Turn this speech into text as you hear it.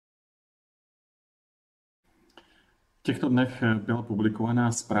V těchto dnech byla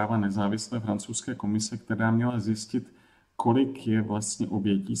publikovaná zpráva nezávislé francouzské komise, která měla zjistit, kolik je vlastně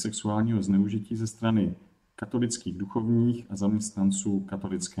obětí sexuálního zneužití ze strany katolických duchovních a zaměstnanců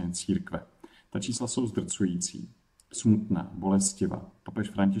katolické církve. Ta čísla jsou zdrcující, smutná, bolestivá. Papež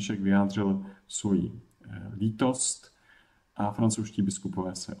František vyjádřil svoji lítost a francouzští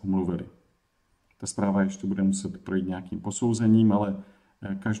biskupové se omluvili. Ta zpráva ještě bude muset projít nějakým posouzením, ale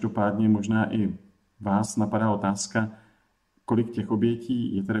každopádně možná i vás napadá otázka, kolik těch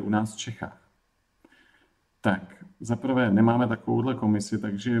obětí je tedy u nás v Čechách. Tak, zaprvé nemáme takovouhle komisi,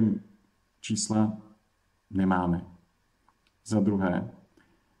 takže čísla nemáme. Za druhé,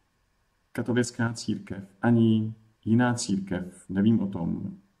 katolická církev, ani jiná církev, nevím o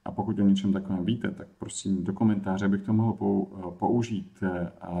tom, a pokud o něčem takovém víte, tak prosím do komentáře, bych to mohl použít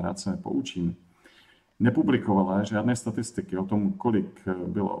a rád se poučím. Nepublikovala žádné statistiky o tom, kolik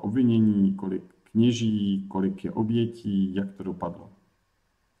bylo obvinění, kolik kněží, kolik je obětí, jak to dopadlo.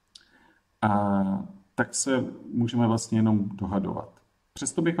 A tak se můžeme vlastně jenom dohadovat.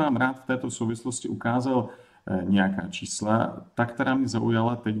 Přesto bych vám rád v této souvislosti ukázal nějaká čísla, ta, která mě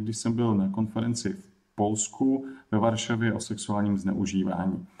zaujala teď, když jsem byl na konferenci v Polsku ve Varšavě o sexuálním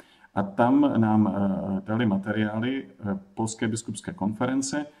zneužívání. A tam nám dali materiály Polské biskupské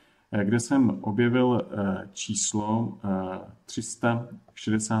konference, kde jsem objevil číslo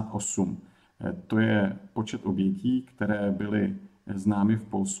 368. To je počet obětí, které byly známy v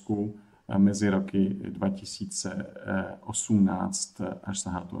Polsku mezi roky 2018 až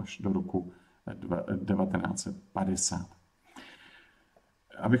sahá to až do roku 1950.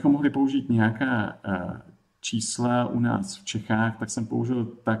 Abychom mohli použít nějaká čísla u nás v Čechách, tak jsem použil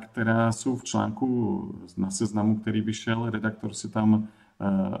ta, která jsou v článku na Seznamu, který vyšel. Redaktor si tam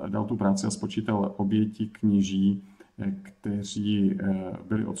dal tu práci a spočítal oběti kněží, kteří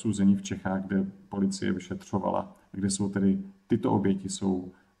byli odsouzeni v Čechách, kde policie vyšetřovala, kde jsou tedy tyto oběti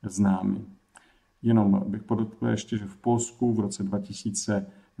jsou známy. Jenom bych podotkl ještě, že v Polsku v roce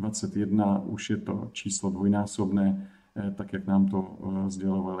 2021 už je to číslo dvojnásobné, tak jak nám to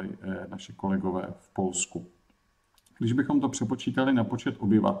sdělovali naši kolegové v Polsku. Když bychom to přepočítali na počet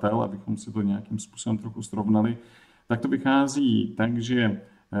obyvatel, abychom si to nějakým způsobem trochu srovnali, tak to vychází tak, že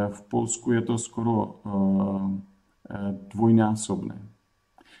v Polsku je to skoro dvojnásobné.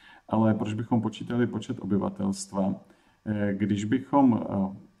 Ale proč bychom počítali počet obyvatelstva? Když bychom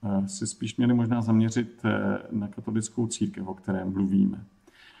si spíš měli možná zaměřit na katolickou církev, o které mluvíme.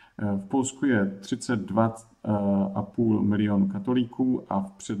 V Polsku je 32,5 milionu katolíků a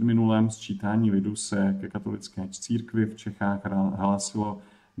v předminulém sčítání lidu se ke katolické církvi v Čechách hlásilo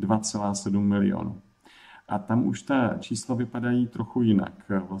 2,7 milionu. A tam už ta čísla vypadají trochu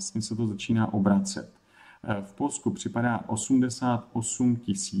jinak. Vlastně se to začíná obracet. V Polsku připadá 88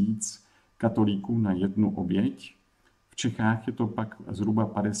 000 katolíků na jednu oběť. V Čechách je to pak zhruba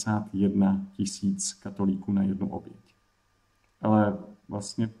 51 000 katolíků na jednu oběť. Ale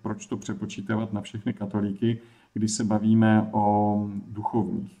vlastně proč to přepočítávat na všechny katolíky, když se bavíme o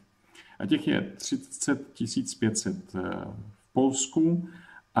duchovních? A těch je 30 500 v Polsku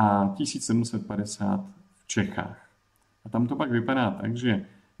a 1750 v Čechách. A tam to pak vypadá tak, že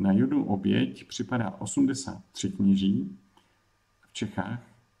na jednu oběť připadá 83 kněží. V Čechách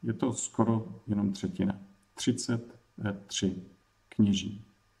je to skoro jenom třetina. 33 kněží.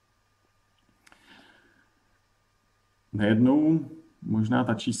 Najednou možná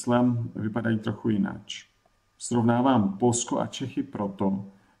ta čísla vypadají trochu jináč. Srovnávám Polsko a Čechy proto,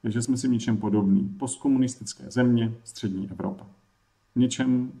 že jsme si v něčem podobní. Postkomunistické země, střední Evropa. V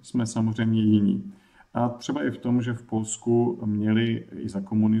něčem jsme samozřejmě jiní. A třeba i v tom, že v Polsku měli i za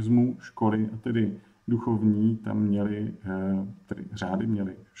komunismu školy, a tedy duchovní, tam měli, tedy řády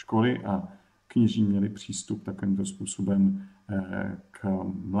měli školy a kněží měli přístup takovýmto způsobem k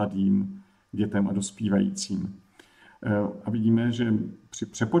mladým dětem a dospívajícím. A vidíme, že při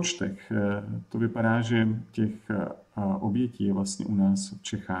přepočtech to vypadá, že těch obětí je vlastně u nás v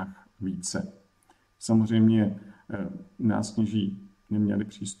Čechách více. Samozřejmě u nás kněží neměli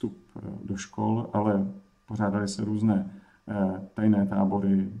přístup do škol, ale pořádaly se různé tajné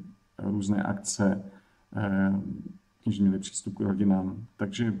tábory, různé akce, kněží měli přístup k rodinám,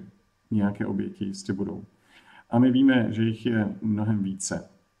 takže nějaké oběti jistě budou. A my víme, že jich je mnohem více.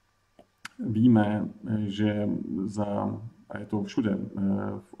 Víme, že a je to všude,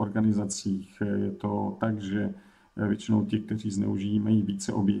 v organizacích je to tak, že většinou ti, kteří zneužijí, mají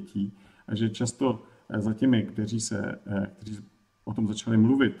více obětí a že často za těmi, kteří o tom začali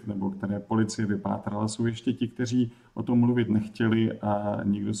mluvit, nebo které policie vypátrala, jsou ještě ti, kteří o tom mluvit nechtěli a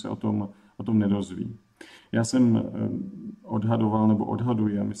nikdo se o tom nedozví. Já jsem odhadoval nebo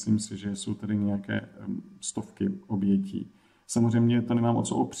odhaduji a myslím si, že jsou tady nějaké stovky obětí. Samozřejmě to nemám o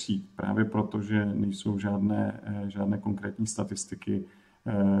co opřít, právě proto, že nejsou žádné konkrétní statistiky,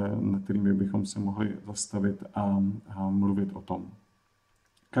 nad kterými bychom se mohli zastavit a mluvit o tom.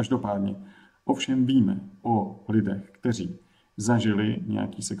 Každopádně, ovšem víme o lidech, kteří zažili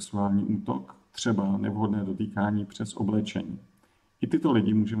nějaký sexuální útok, třeba nevhodné dotýkání přes oblečení. I tyto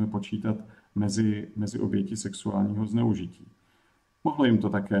lidi můžeme počítat mezi oběti sexuálního zneužití. Mohlo jim to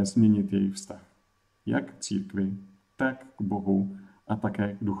také změnit jejich vztah, jak k církvi, tak k Bohu a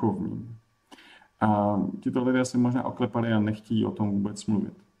také k duchovním. A tito lidé se možná oklepali a nechtějí o tom vůbec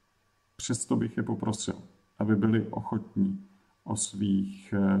mluvit. Přesto bych je poprosil, aby byli ochotní o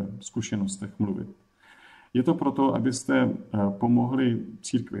svých zkušenostech mluvit. Je to proto, abyste pomohli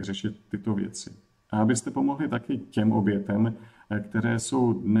církvi řešit tyto věci. A abyste pomohli taky těm obětem, které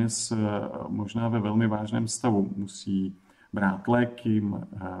jsou dnes možná ve velmi vážném stavu. Musí brát léky,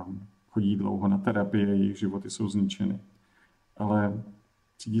 chodí dlouho na terapie, jejich životy jsou zničeny. Ale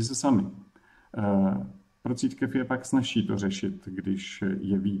cítí se sami. Pro církev je pak snazší to řešit, když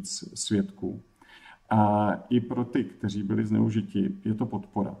je víc svědků. A i pro ty, kteří byli zneužiti, je to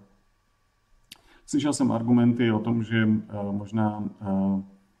podpora. Slyšel jsem argumenty o tom, že možná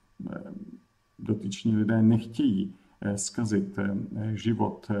dotyční lidé nechtějí zkazit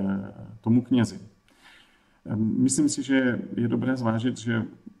život tomu knězi. Myslím si, že je dobré zvážit, že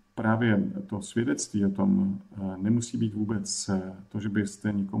právě to svědectví o tom nemusí být vůbec to, že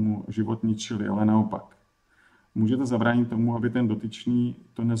byste nikomu život ničili, ale naopak. Můžete zabránit tomu, aby ten dotyčný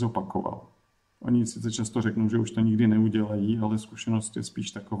to nezopakoval. Oni sice často řeknou, že už to nikdy neudělají, ale zkušenost je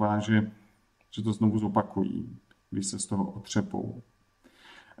spíš taková, že to znovu zopakují, když se z toho otřepou.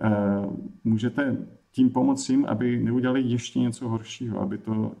 Můžete tím pomoci jim, aby neudělali ještě něco horšího, aby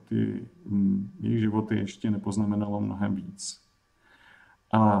to ty jejich životy ještě nepoznamenalo mnohem víc.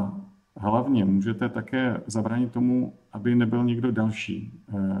 A hlavně můžete také zabránit tomu, aby nebyl někdo další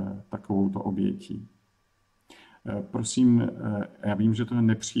takovouto obětí. Prosím, já vím, že to je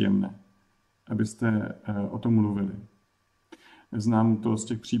nepříjemné, abyste o tom mluvili. Znám to z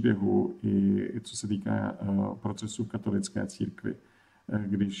těch příběhů, i co se týká procesu v katolické církvi.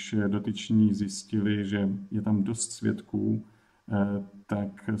 Když dotyční zjistili, že je tam dost svědků,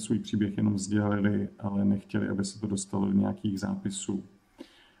 tak svůj příběh jenom sdělili, ale nechtěli, aby se to dostalo do nějakých zápisů.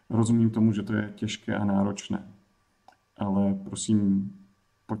 Rozumím tomu, že to je těžké a náročné, ale prosím,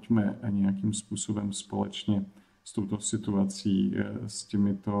 pojďme nějakým způsobem společně s touto situací, s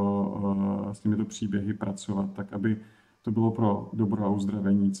těmito příběhy pracovat, tak aby to bylo pro dobro a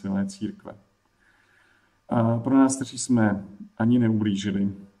uzdravení celé církve. A pro nás, kteří jsme ani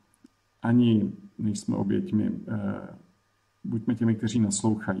neublížili, ani nejsme oběťmi, buďme těmi, kteří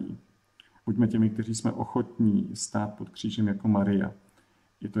naslouchají. Buďme těmi, kteří jsme ochotní stát pod křížem jako Maria.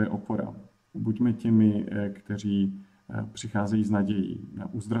 I to je opora. Buďme těmi, kteří přicházejí s nadějí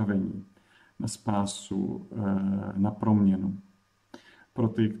na uzdravení, na spásu, na proměnu. Pro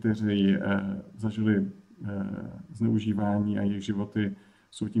ty, kteří zažili zneužívání a jejich životy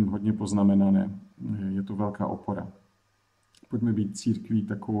jsou tím hodně poznamenané. Je to velká opora. Pojďme být církví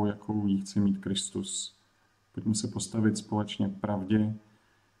takovou, jakou ji chce mít Kristus. Pojďme se postavit společně k pravdě,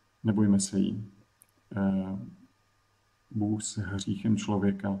 nebojme se jí. Bůh s hříchem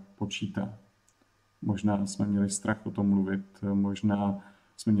člověka počítá. Možná jsme měli strach o tom mluvit, možná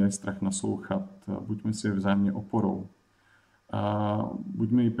jsme měli strach naslouchat. Buďme si vzájemně oporou. A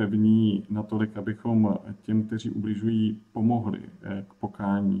buďme i pevní natolik, abychom těm, kteří ubližují, pomohli k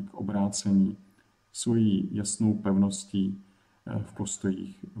pokání, k obrácení, svojí jasnou pevností v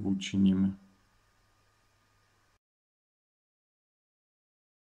postojích vůči nim.